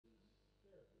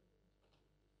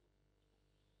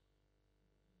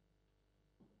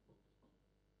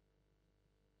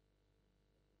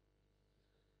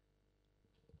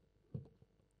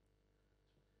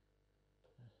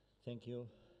Thank you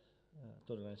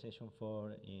to the organization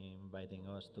for inviting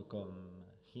us to come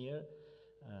here.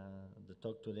 The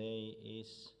talk today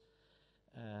is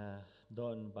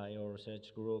done by our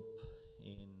research group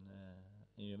in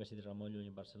University Ramon Llull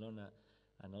in Barcelona,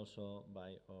 and also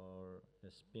by our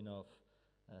spin-off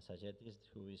Sagetis,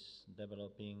 who is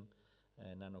developing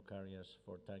nanocarriers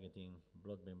for targeting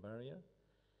blood-brain barrier.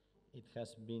 It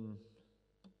has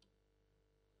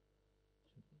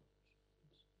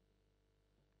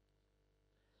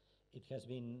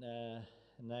been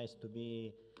nice to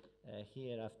be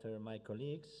here after my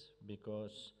colleagues,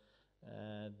 because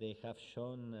they have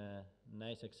shown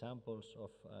nice examples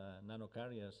of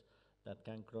nanocarriers that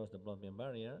can cross the blood-brain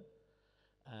barrier,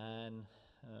 and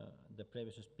the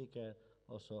previous speaker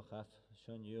also have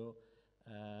shown you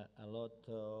a lot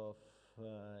of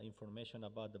information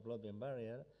about the blood-brain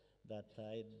barrier that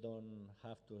I don't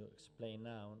have to explain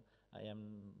now. I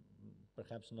am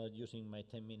perhaps not using my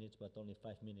 10 minutes, but only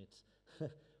 5 minutes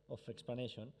of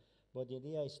explanation. But the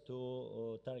idea is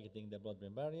to targeting the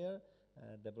blood-brain barrier.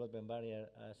 The blood-brain barrier,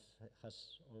 as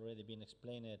has already been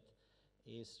explained,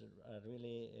 is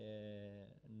really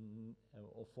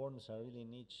or forms a really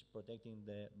niche protecting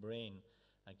the brain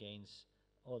against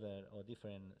other or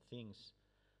different things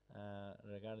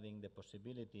regarding the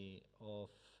possibility of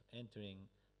entering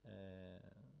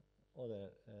other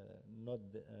not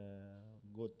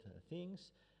good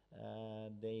things.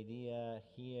 The idea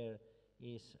here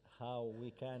is how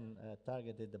we can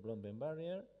target the blood-brain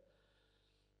barrier.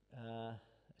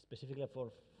 Specifically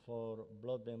for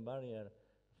blood-brain barrier,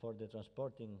 for the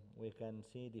transporting, we can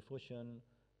see diffusion,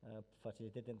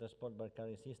 facilitated transport by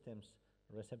carrier systems,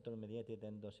 receptor-mediated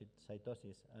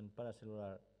endocytosis, and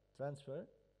paracellular transfer.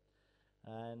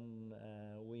 And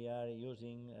we are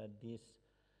using this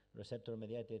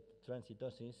receptor-mediated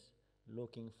transcytosis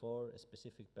looking for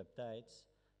specific peptides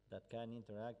that can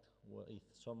interact with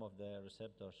some of the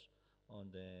receptors on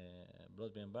the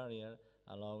blood-brain barrier,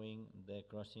 allowing the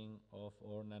crossing of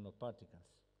our nanoparticles.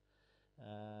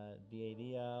 The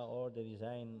idea or the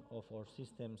design of our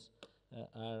systems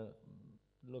are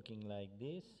looking like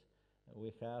this.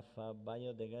 We have a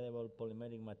biodegradable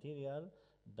polymeric material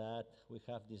that we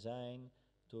have designed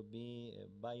to be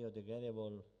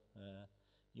biodegradable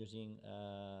using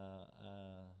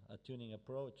a tuning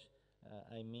approach.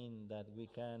 I mean that we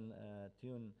can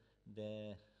tune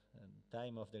the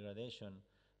time of degradation,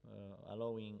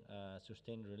 allowing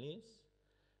sustained release.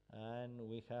 And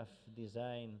we have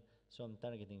designed some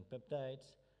targeting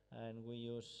peptides, and we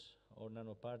use our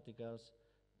nanoparticles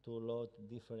to load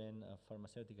different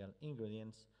pharmaceutical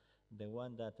ingredients. The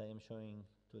one that I am showing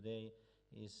today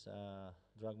is a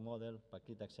drug model,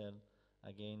 paclitaxel,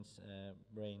 against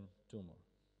brain tumor.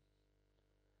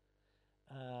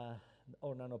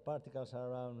 Our nanoparticles are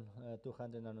around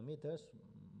 200 nanometers.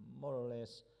 More or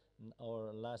less,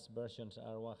 our last versions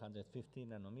are 150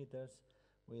 nanometers,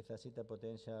 with a zeta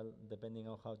potential, depending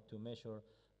on how to measure,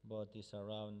 but it's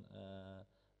around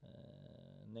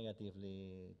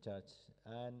negatively charged.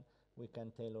 And we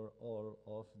can tailor all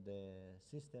of the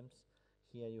systems.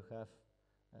 Here you have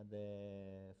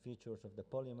the features of the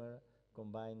polymer,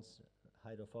 combines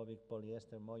hydrophobic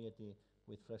polyester moiety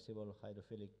with flexible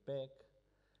hydrophilic PEG.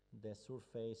 The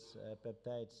surface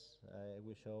peptides,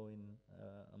 we show in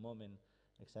a moment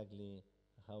exactly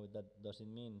how that does it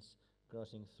means,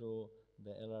 crossing through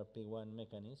the LRP1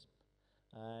 mechanism.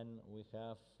 And we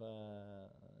have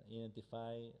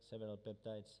identified several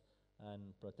peptides and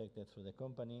protected through the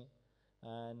company.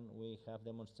 And we have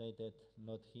demonstrated,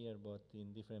 not here but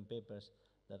in different papers,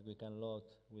 that we can load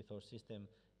with our system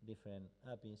different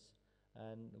APIs.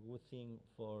 And the good thing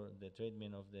for the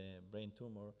treatment of the brain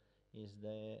tumor is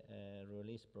the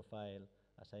release profile,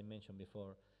 as I mentioned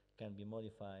before, can be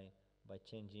modified by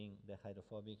changing the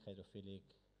hydrophobic-hydrophilic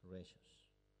ratios.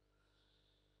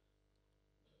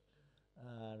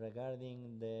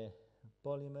 Regarding the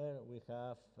polymer, we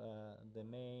have the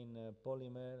main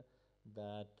polymer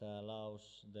that allows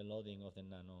the loading of the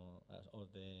nano or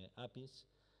the APIs,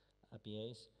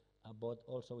 but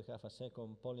also we have a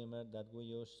second polymer that we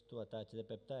use to attach the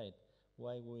peptide.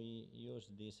 Why we use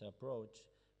this approach?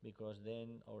 Because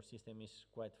then our system is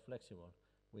quite flexible.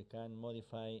 We can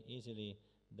modify easily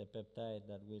the peptide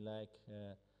that we like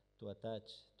to attach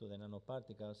to the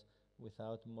nanoparticles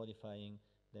without modifying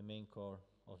the main core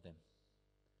of them.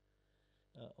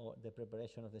 Or the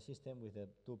preparation of the system with the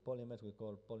two polymers we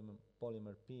call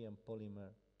Polymer P and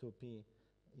Polymer 2P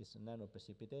is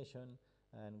nanoprecipitation,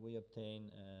 and we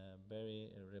obtain very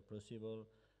reproducible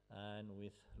and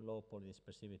with low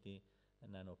polydispersivity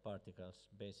nanoparticles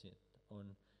based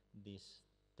on this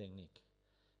technique.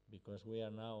 Because we are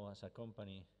now, as a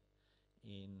company,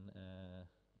 in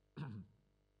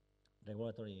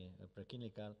regulatory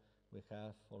preclinical, we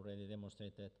have already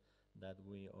demonstrated that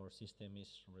our system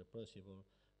is reproducible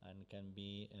and can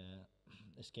be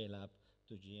scaled up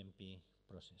to GMP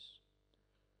process.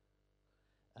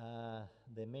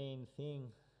 The main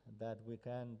thing that we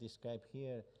can describe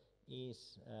here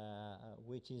is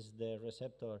which is the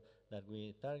receptor that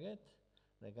we target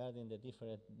regarding the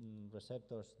different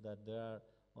receptors that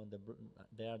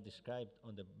they are described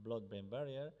on the blood-brain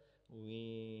barrier.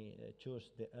 We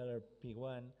choose the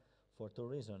LRP1 for two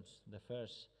reasons. The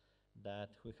first, that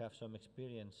we have some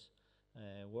experience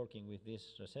working with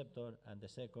this receptor, and the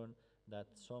second, that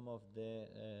some of the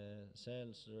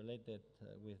cells related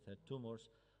with tumors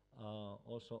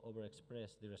also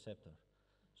overexpress the receptor.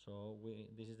 So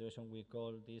this is the reason we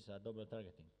call this a double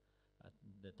targeting,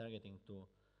 the targeting to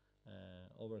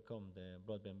overcome the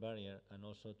blood-brain barrier and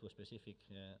also to specific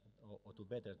or to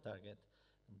better target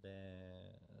the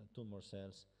tumor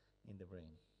cells in the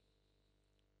brain.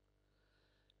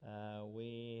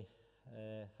 We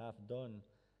have done,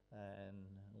 and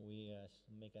we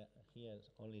make here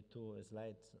only two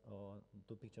slides or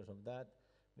two pictures of that.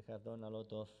 We have done a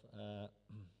lot of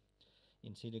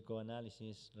in silico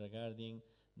analysis regarding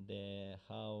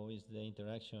how is the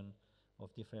interaction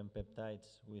of different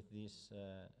peptides with this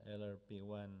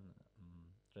LRP1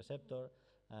 receptor,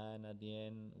 and at the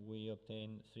end we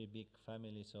obtain three big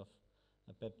families of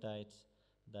peptides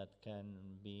that can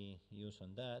be used on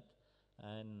that,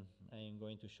 and I am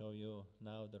going to show you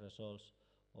now the results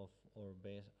of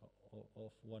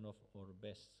one of our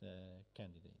best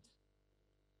candidates.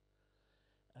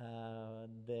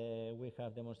 We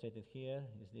have demonstrated here,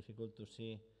 it's difficult to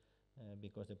see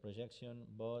because the projection,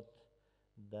 but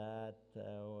that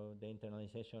the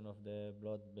internalization of the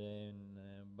blood-brain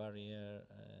barrier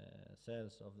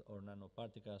cells or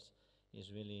nanoparticles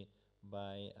is really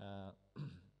by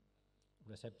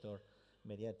receptor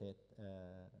mediated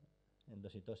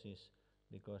endocytosis,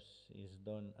 because it's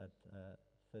done at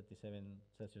 37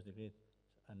 Celsius degrees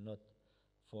and not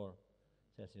 4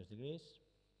 Celsius degrees.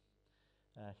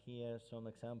 Here some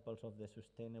examples of the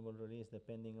sustainable release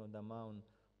depending on the amount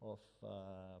of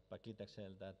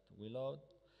paclitaxel that we load.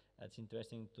 It's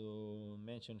interesting to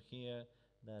mention here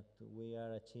that we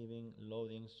are achieving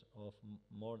loadings of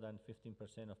more than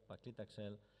 15% of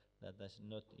paclitaxel that does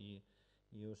not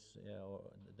use or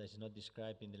that is not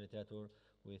described in the literature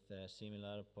with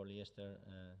similar polyester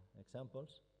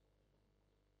examples.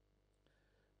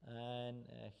 And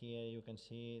here you can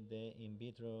see the in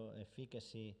vitro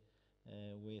efficacy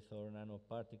with our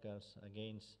nanoparticles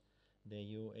against the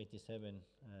U87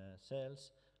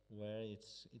 cells, where it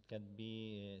can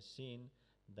be seen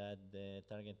that the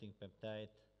targeting peptide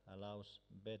allows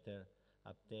better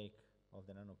uptake of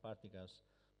the nanoparticles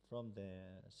from the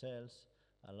cells,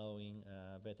 allowing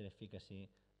better efficacy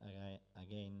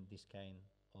against this kind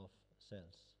of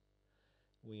cells.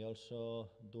 We also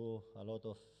do a lot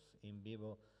of in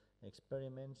vivo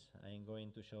experiments. I'm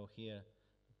going to show here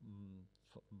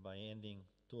by ending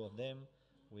two of them.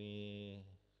 We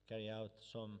carry out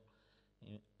some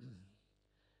in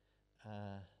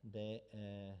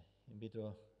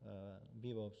vitro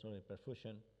vivo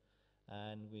perfusion,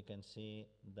 and we can see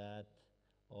that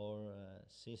our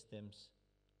systems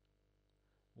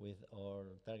with our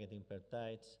targeting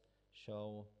peptides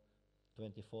show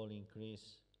 20-fold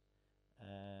increase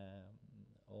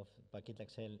of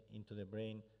paclitaxel into the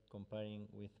brain comparing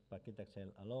with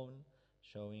paclitaxel alone,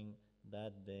 showing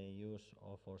that the use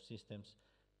of our systems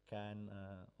can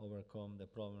overcome the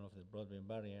problem of the blood-brain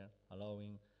barrier,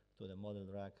 allowing to the model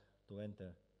drug to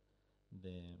enter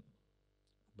the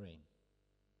brain,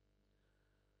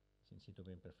 in situ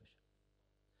brain perfusion.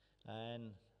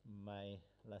 And my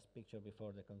last picture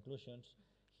before the conclusions.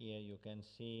 Here you can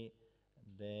see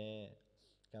the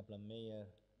Kaplan-Meier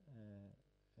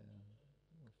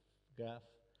graph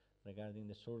regarding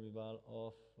the survival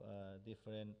of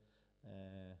different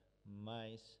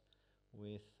mice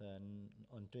with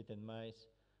untreated mice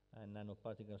and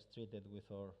nanoparticles treated with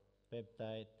our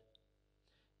peptide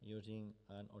using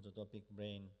an orthotopic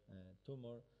brain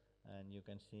tumor, and you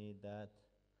can see that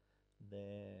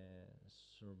the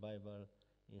survival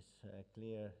is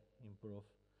clear improved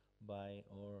by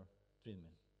our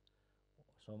treatment.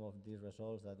 Some of these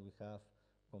results that we have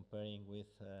comparing with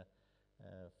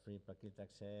free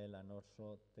paclitaxel and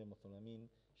also temozolomine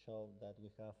show that we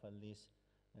have at least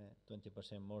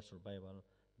 20% more survival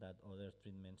than other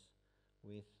treatments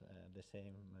with the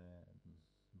same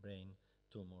brain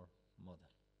tumor model.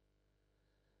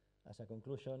 As a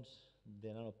conclusion, the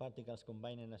nanoparticles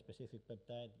combining a specific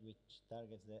peptide which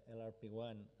targets the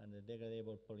LRP1 and the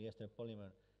degradable polyester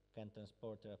polymer can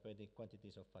transport therapeutic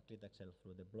quantities of paclitaxel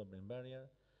through the blood-brain barrier.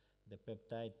 The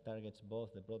peptide targets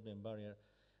both the blood-brain barrier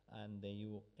and the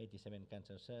U87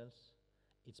 cancer cells.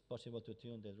 It's possible to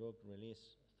tune the drug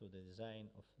release through the design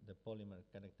of the polymer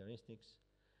characteristics,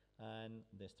 and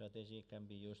the strategy can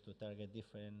be used to target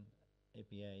different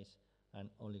APIs and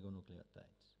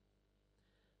oligonucleotides.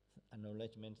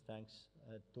 Acknowledgements thanks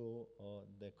to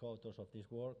the co-authors of this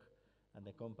work and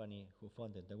the company who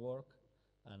funded the work,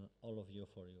 and all of you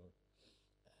for your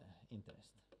interest.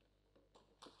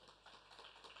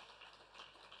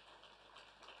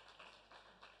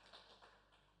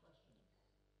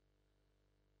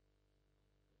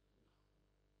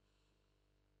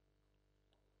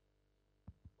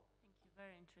 Thank you,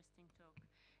 very interesting talk.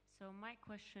 So my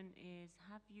question is,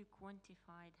 have you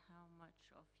quantified how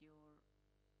much of your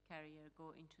carrier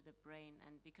go into the brain?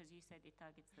 And because you said it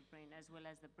targets the brain as well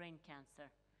as the brain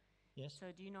cancer. Yes.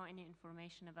 So do you know any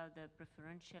information about the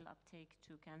preferential uptake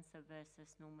to cancer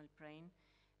versus normal brain?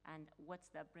 And what's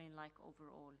that brain like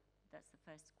overall? That's the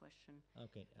first question.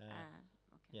 Okay. Okay.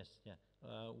 Yes, yeah.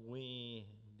 We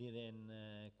didn't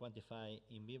quantify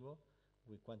in vivo.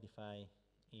 We quantify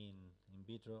in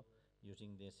vitro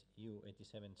using these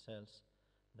U87 cells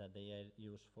that they are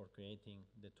used for creating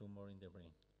the tumor in the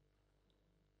brain.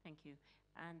 Thank you.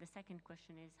 And the second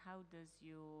question is, how does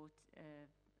your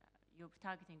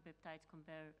targeting peptides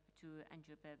compare to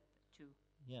AngioPep2?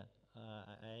 Yeah,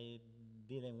 I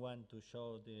didn't want to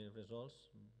show the results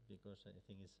because I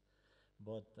think it's,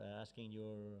 but asking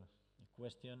your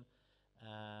question,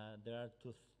 there are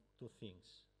two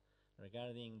things.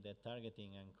 Regarding the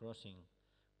targeting and crossing,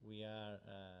 we are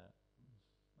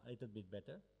a little bit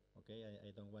better. Okay,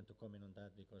 I don't want to comment on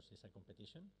that because it's a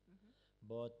competition.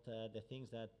 But the things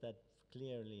that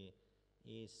clearly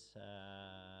is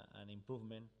an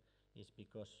improvement is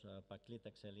because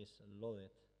paclitaxel is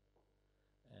loaded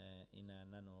in a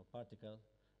nanoparticle.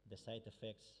 The side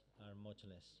effects are much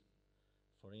less.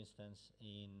 For instance,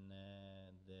 in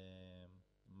the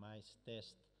mice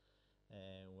test,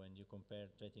 when you compare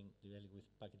treating directly with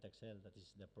paclitaxel, that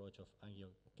is the approach of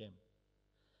AngioPep,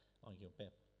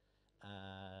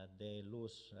 they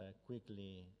lose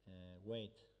quickly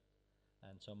weight,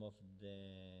 and some of the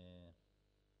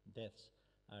deaths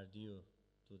are due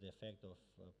to the effect of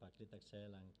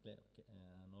paclitaxel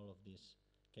and all of these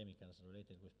chemicals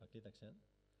related with paclitaxel.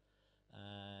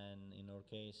 And in our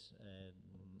case,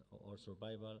 our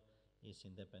survival is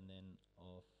independent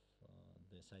of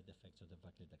the side effects of the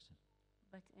paclitaxel.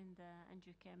 But in the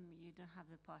AngioChem, you don't have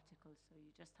the particles, so you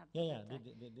just have the peptide.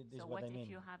 This so what I mean. If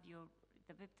you have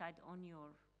the peptide on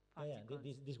your particles?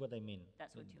 This is what I mean.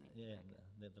 That's what you mean. Yeah,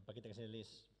 okay. The paclitaxel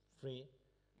is free,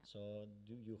 so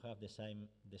you have the same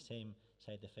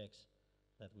side effects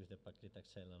that with the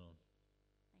paclitaxel alone.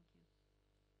 Thank you.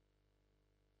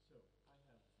 So I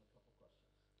have a couple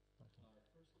questions. Okay.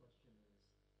 First question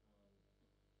is,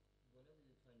 whenever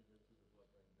you're trying to go through the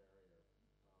blood-brain barrier,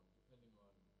 depending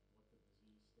on what the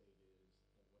disease state is and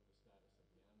what the status of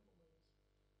the animal is,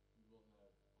 you will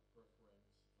have a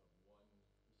preference of one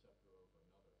receptor over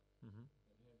another. Mm-hmm.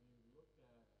 And have you looked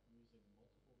at using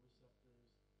multiple receptors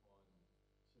on,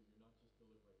 so you're not just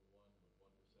delivering one with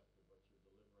one receptor, but you're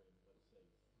delivering, let's say,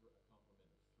 a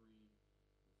complement of three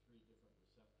different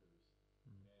receptors.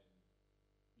 Mm-hmm.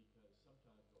 And because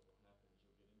sometimes what will happen is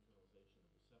you'll get internalization of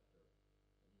receptor,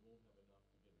 and you won't have enough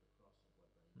to get it across the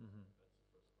blood-brain barrier. Mm-hmm. That's the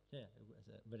first question. Yeah, it was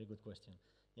a very good question.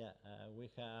 Yeah,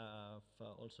 we have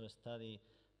also studied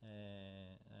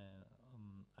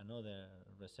another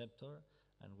receptor,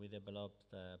 and we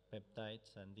developed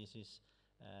peptides, and this is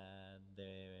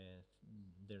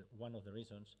one of the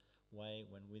reasons why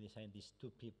when we designed this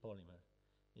 2P polymer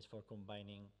is for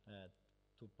combining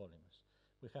two polymers.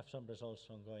 We have some results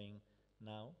ongoing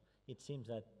now. It seems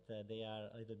that they are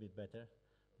a little bit better,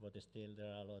 but still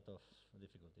there are a lot of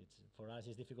difficulties. For us,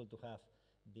 it's difficult to have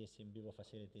these in vivo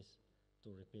facilities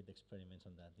to repeat experiments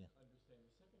on that. Yeah. Understand.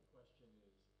 The second question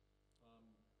is,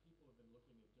 people have been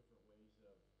looking at different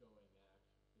ways of going at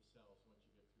the cells once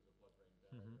you get through the blood-brain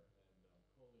barrier, and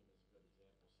choline is a good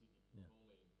example. CDP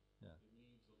choline, it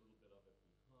leaves a little bit of it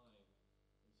behind,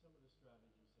 and some of the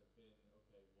strategies have been,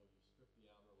 okay, well, you strip the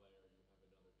outer layer, you have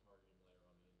another targeting layer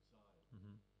on the inside.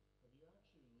 Have you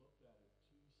actually looked at a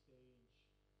two-stage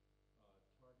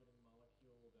targeting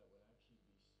molecule that would actually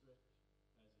be stripped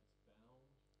as it's bound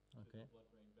to the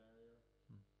blood-brain barrier,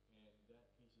 and that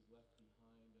piece is left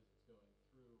behind as it's going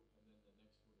through, and then the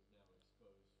next one is now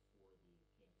exposed for the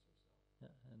cancer cell?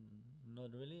 Yeah, and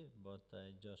not really, but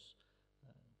I just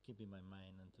keep in my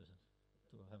mind and to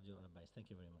have your advice. Thank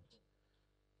you very much. Okay.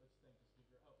 Let's thank the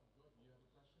speaker. Oh, go ahead. Do you have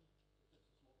a question? Just a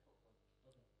small short one.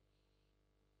 Okay.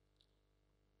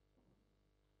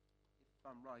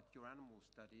 I'm right, your animal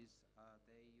studies,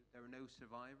 there are no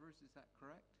survivors, is that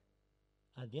correct?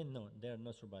 At the end, no, there are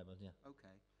no survivors, yeah.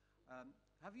 Okay.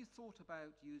 Have you thought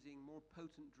about using more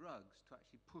potent drugs to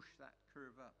actually push that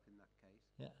curve up in that case?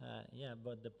 Yeah,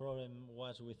 but the problem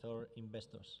was with our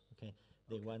investors, okay?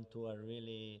 They Okay. want to a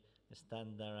really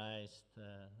standardized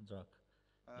drug.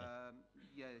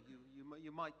 Yeah,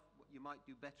 you might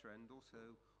do better, and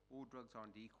also all drugs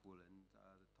aren't equal, and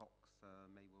the tox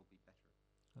may well be better.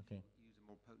 Okay. Use a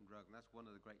more potent drug, and that's one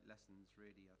of the great lessons,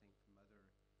 really, I think, from other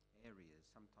areas.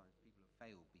 Sometimes people have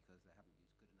failed because they haven't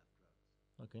used good enough drugs.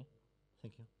 Okay,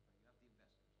 thank you. You have the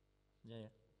investors. Yeah,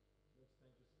 yeah. Let's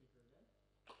thank the speaker again.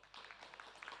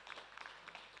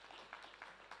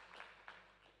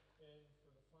 And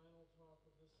for the final talk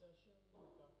of this session,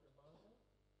 Dr. Maza,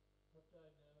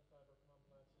 peptide